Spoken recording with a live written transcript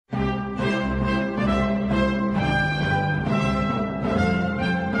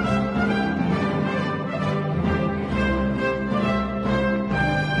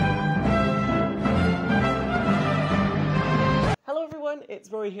it's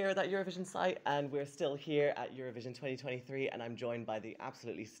Rory here at that Eurovision site, and we're still here at Eurovision 2023, and I'm joined by the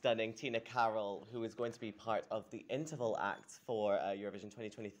absolutely stunning Tina Karol, who is going to be part of the interval act for Eurovision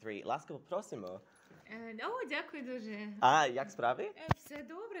 2023. Ласкаво просимо. Дякую дуже. Як справи? Все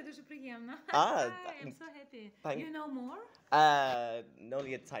добре, дуже приємно. I'm so happy. You know more?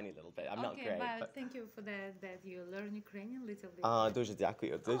 Only a tiny little bit. I'm not great. But thank you for that you learn Ukrainian a little bit. Дуже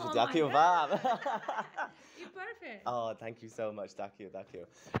дякую. Дуже дякую вам. You're perfect. Thank you so much. Dякую.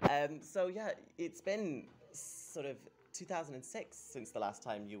 So yeah, it's been sort of 2006 since the last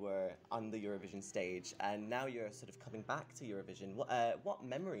time you were on the Eurovision stage, and now you're sort of coming back to Eurovision. What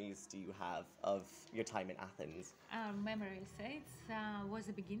memories do you have of your time in Athens? Memories. It was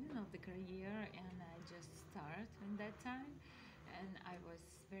the beginning of the career, and I just started in that time. And I was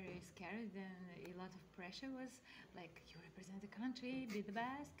very scared, and a lot of pressure was like, you represent the country, be the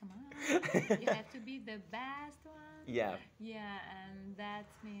best, come on. You have to be the best one. Yeah. Yeah, and that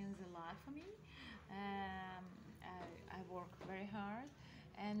means a lot for me. I work very hard,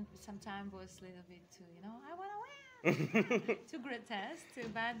 and sometimes was a little bit too, I want to win, too grotesque.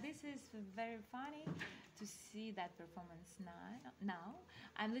 But this is very funny to see that performance now.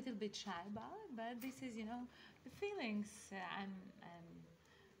 I'm a little bit shy about it, but this is, the feelings.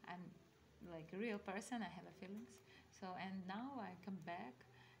 I'm like a real person. I have a feelings. So, and now I come back,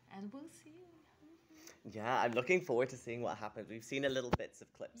 and we'll see. Yeah, I'm looking forward to seeing what happens. We've seen a little bits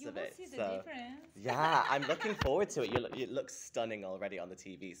of clips of it. You will see the difference. Yeah, I'm looking forward to it. It looks stunning already on the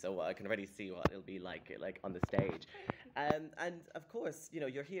TV, so I can already see what it'll be like on the stage. And of course,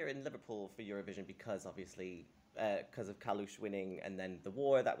 you're here in Liverpool for Eurovision because obviously because of Kalush winning and then the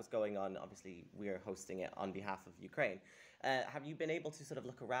war that was going on. Obviously, we're hosting it on behalf of Ukraine. Have you been able to sort of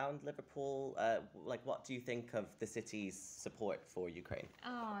look around Liverpool? What do you think of the city's support for Ukraine?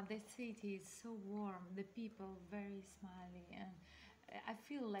 The city is so warm. The people very smiley, and I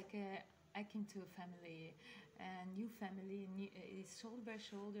feel like I came to a family, a new family, shoulder by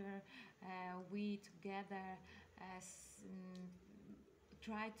shoulder. We together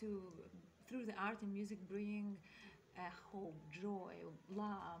try to, through the art and music, bring hope, joy,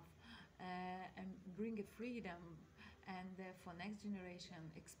 love, and bring a freedom. And for next generation,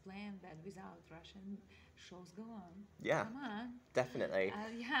 explain that without Russian shows go on. Yeah, come on, definitely.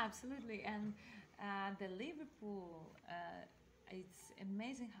 Yeah, absolutely. And the Liverpool, it's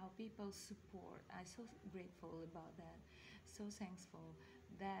amazing how people support. I'm so grateful about that. So thankful.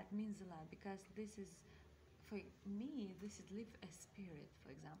 That means a lot because this is, for me, this is live a spirit.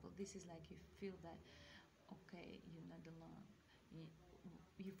 For example, this is like you feel that, okay, you're not alone.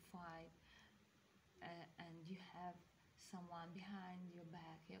 You fight, and you have someone behind your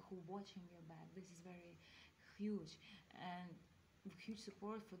back, who watching your back. This is very huge, and huge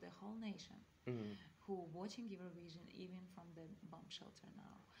support for the whole nation, who watching Eurovision, even from the bomb shelter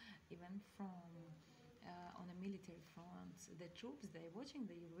now, even from on a military front, the troops, they're watching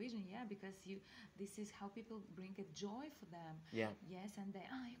the Eurovision, because this is how people bring a joy for them. Yeah. Yes, and they,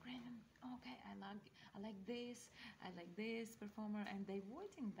 Ukrainian, okay, I like this performer, and they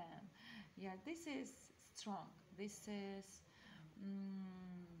voting them. Yeah, this is strong. This is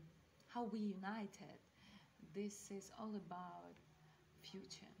how we united. This is all about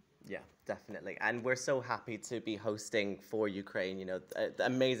future. Yeah, definitely. And we're so happy to be hosting for Ukraine. The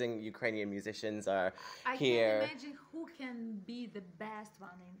amazing Ukrainian musicians are here. I can imagine who can be the best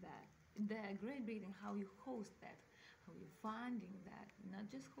one in that. The Great Britain, how you host that, how you finding that. Not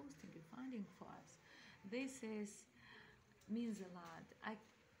just hosting, you're finding for us. This means a lot.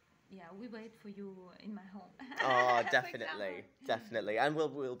 We wait for you in my home. Definitely. And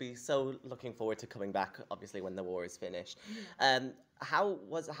we'll be so looking forward to coming back, obviously, when the war is finished. Yeah.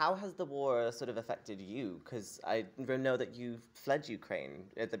 How has the war sort of affected you? Because I know that you fled Ukraine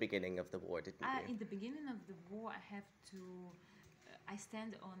at the beginning of the war, didn't you? In the beginning of the war, I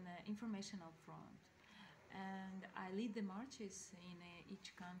stand on the informational front. And I lead the marches in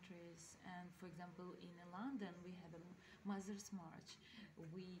each countries. And for example, in London, we have a Mother's March.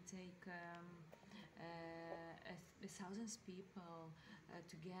 We take 1,000 people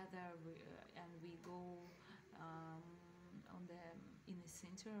together, and we go in the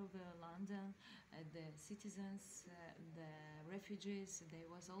center of London. The citizens, the refugees, they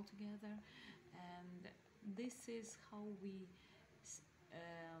was all together, and this is how we.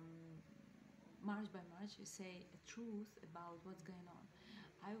 March by March, you say a truth about what's going on.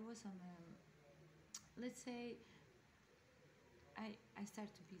 I was on let's say, I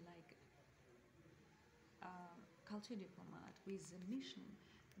started to be like a culture diplomat with a mission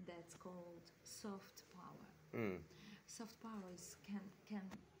that's called soft power. Soft powers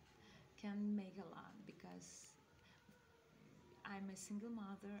can make a lot, because I'm a single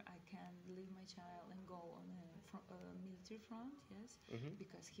mother. I can leave my child and go on a military front, yes, Hmm.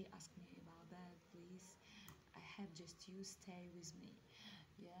 because he asked me about that. Please, I have just you stay with me,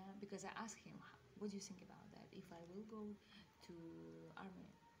 yeah, because I asked him, what do you think about that? If I will go to army,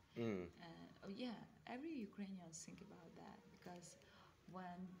 Mm. oh yeah, every Ukrainian think about that because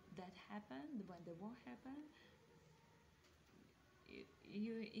when that happened, when the war happened,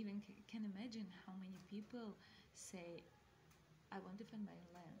 you even can imagine how many people say, I want to defend my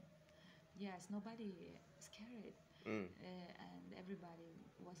land. Yes, nobody scared, Mm. and everybody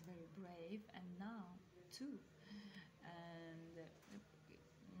was very brave, and now too. And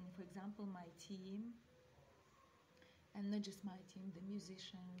for example, my team, and not just my team, the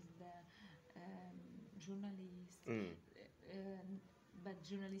musicians, the journalists, Mm. but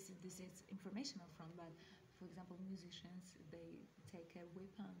journalists, this is informational front, but for example, musicians, they take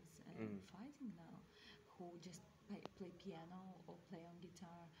weapons and Mm. fighting now, who just play piano or play on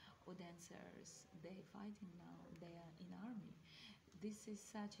guitar, or dancers, they fighting now, they are in army. This is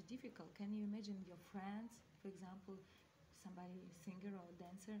such difficult. Can you imagine your friends, for example, somebody singer or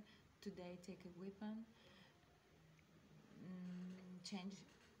dancer, today take a weapon, change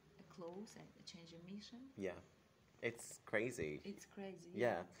clothes and change a mission. Yeah, it's crazy. It's crazy,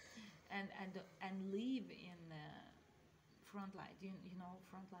 Yeah. yeah. And live in front line. You know,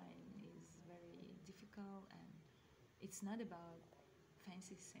 front line is very difficult, and it's not about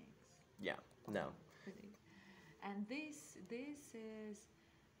fancy things. Yeah. No. Really. And this is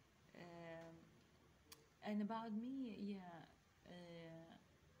and about me, yeah.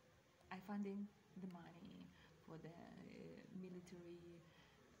 I funding the money for the military,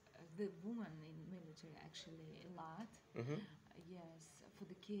 the woman in military actually a lot. Hmm. Yes, for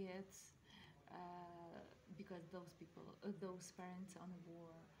the kids, because those people, those parents on the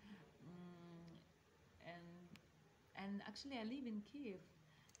war, mm, and actually I live in Kiev,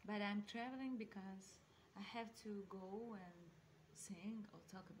 but I'm traveling because I have to go and sing or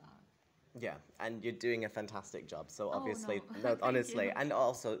talk about. Yeah, and you're doing a fantastic job. So Oh obviously, no, no, thank honestly, you. and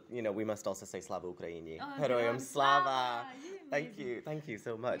also, we must also say Slava Ukraini. Oh, Heroyam Gerom Slava. Slava, you're Thank amazing. you, thank you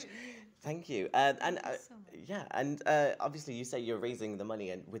so much. You, Thank you. thank you so much. Yeah, and obviously you say you're raising the money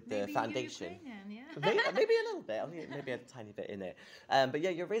and with the Maybe you're foundation. Ukrainian, yeah? Maybe a little bit, maybe a tiny bit in it. But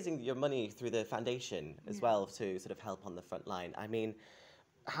yeah, you're raising your money through the foundation as Yeah. well to sort of help on the front line. I mean,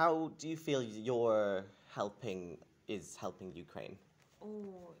 how do you feel your helping is helping Ukraine?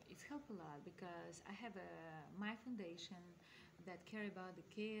 Oh, it's helped a lot because I have my foundation that care about the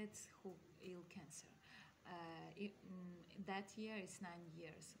kids who ill cancer. That year is 9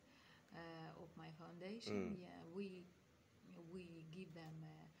 years of my foundation. Mm. Yeah, we give them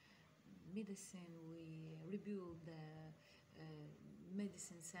medicine. We rebuild the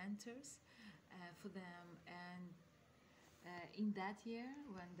medicine centers for them, and in that year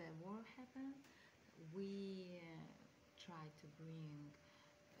when the war happened, we try to bring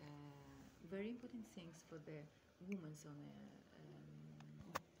very important things for the women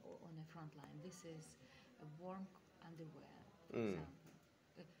on a front line. This is a warm underwear, for Mm. example.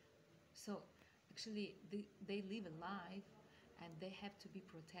 So actually, they live a life, and they have to be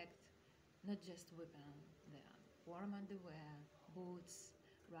protected, not just women. The warm underwear, boots,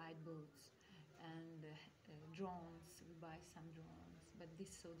 ride boots, and drones. We buy some drones, but this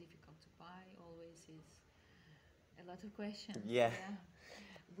is so difficult to buy. Always is a lot of questions. Yeah.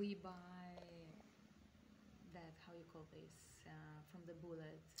 We buy that, how you call this, from the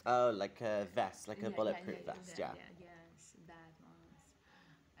bullet. Oh, like a vest, like a Yeah, bulletproof yeah, vest, yeah, yeah. yes, that ones.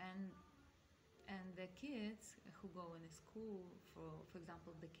 And the kids who go in school, for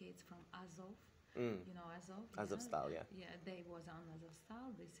example, the kids from Azov, Mm. you know Azov, Azovstal, yeah. yeah, they was on Azovstal.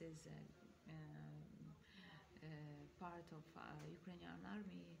 This is part of Ukrainian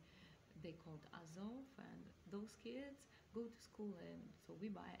army. They called Azov, and those kids go to school, and so we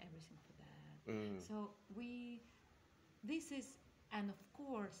buy everything for that. Mm. So this is, and of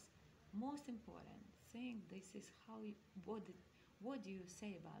course, most important thing. This is how what do you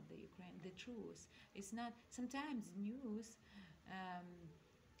say about the Ukraine? The truth. It's not sometimes news.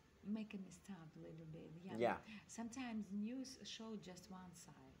 Make a mistake a little bit. Yeah. Sometimes news show just one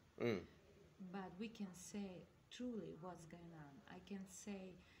side, Mm. but we can say truly what's going on. I can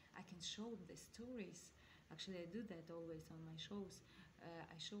show the stories. Actually, I do that always on my shows.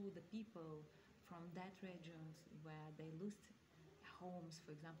 I show the people from that regions where they lost homes,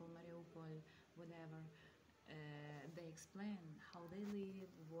 for example, Mariupol, whatever. They explain how they live,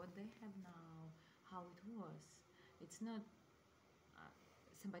 what they have now, how it was. It's not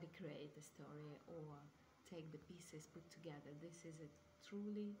somebody create a story or take the pieces put together. This is a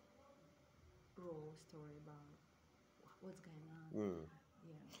truly raw story about what's going on.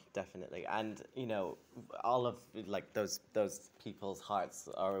 Yeah. Definitely, and all of like those people's hearts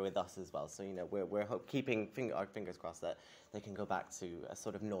are with us as well. So we're keeping our fingers crossed that they can go back to a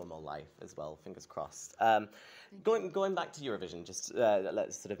sort of normal life as well. Fingers crossed. Going back to Eurovision, just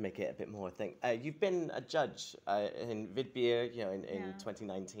let's sort of make it a bit more. You've been a judge in Vidbeer, in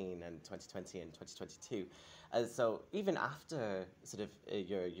 2019 and 2020 and 2022. So even after sort of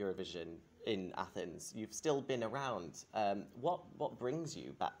your Eurovision in Athens, you've still been around. What brings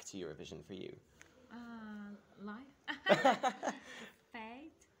you back to Eurovision for you? Life,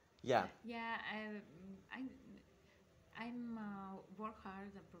 fate. Yeah. Yeah, I'm work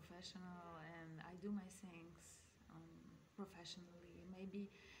hard, a professional, and I do my things professionally. Maybe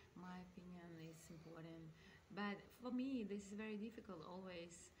my opinion is important, but for me, this is very difficult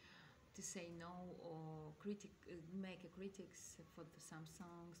always to say no or make a critics for some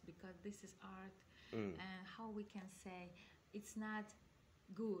songs, because this is art, and how we can say it's not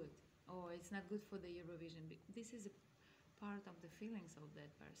good or it's not good for the Eurovision. This is a part of the feelings of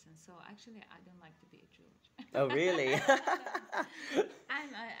that person. So actually, I don't like to be a judge. Oh, really?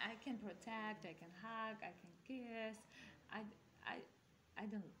 I can protect, I can hug, I can kiss. I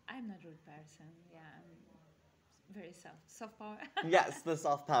don't. I'm not a rude person. Yeah, I'm very soft power. Yes, the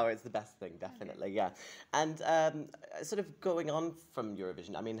soft power is the best thing, definitely. Okay. Yeah, and sort of going on from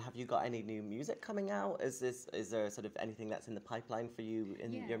Eurovision, I mean, have you got any new music coming out? Is there sort of anything that's in the pipeline for you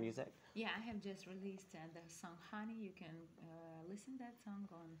in your music? Yeah, I have just released the song "Honey." You can listen that song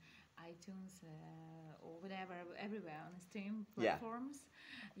on iTunes or whatever, everywhere on stream platforms.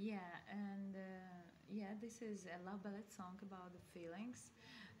 Yeah, and this is a love ballad song about the feelings.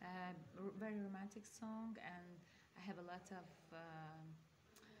 Very romantic song, and I have a lot of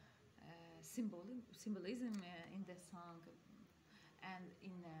symbolism in the song, and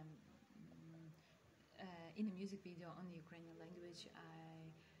in a music video on the Ukrainian language, I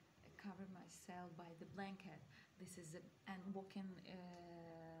cover myself by the blanket. This is and walking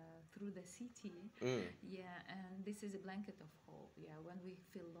through the city. Yeah, and this is a blanket of hope. Yeah, when we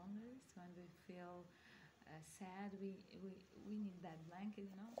feel lonely, when we feel sad, we need that blanket,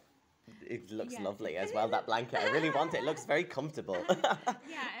 It looks lovely as well, that blanket. I really want it. It looks very comfortable.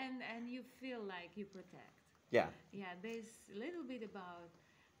 Yeah, and you feel like you protect. Yeah. Yeah, there's a little bit about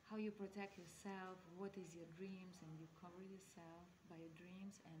how you protect yourself, what is your dreams, and you cover yourself by your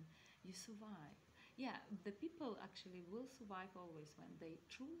dreams, and you survive. Yeah, the people actually will survive always when they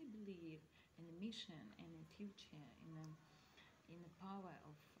truly believe in a mission and a future, in the power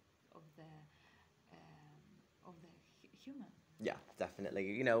of the human. Yeah, definitely.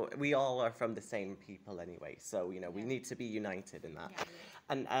 We all are from the same people anyway, so we need to be united in that. Yeah.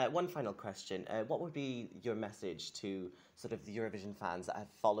 And one final question: what would be your message to sort of the Eurovision fans that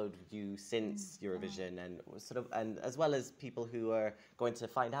have followed you since Eurovision, and as well as people who are going to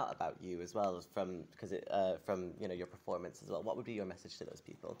find out about you as well from your performance as well? What would be your message to those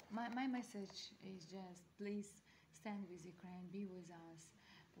people? My message is just please stand with Ukraine, be with us.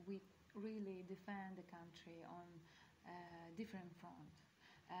 We really defend the country on different front.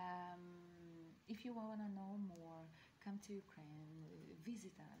 If you want to know more, come to Ukraine,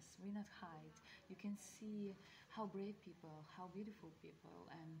 visit us. We're not hide. You can see how brave people, how beautiful people,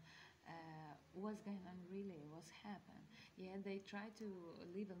 and what's going on really, what's happened. Yeah, they try to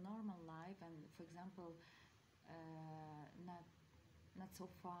live a normal life, and for example, not so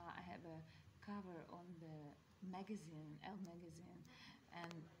far, I have a cover on the magazine, Elle magazine,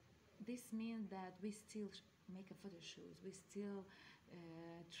 and this means that we still make a photo shoot. We still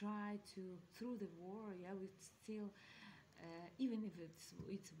try to, through the war, we still, even if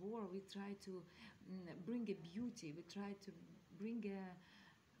it's war, we try to bring a beauty. We try to bring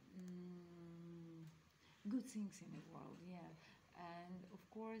good things in the world, and of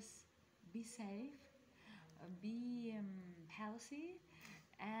course, be safe, be healthy,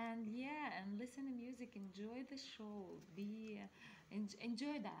 and listen to music, enjoy the show,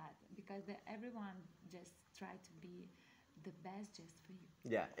 enjoy that, because everyone just try to be the best just for you.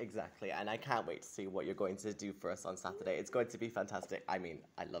 Yeah, exactly. And I can't wait to see what you're going to do for us on Saturday. It's going to be fantastic. I mean,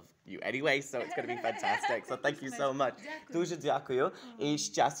 I love you anyway, so it's going to be fantastic. So thank you so much. Дуже дякую. І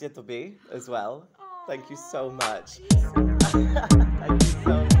щастя тобі as well. Thank you so much. Thank you so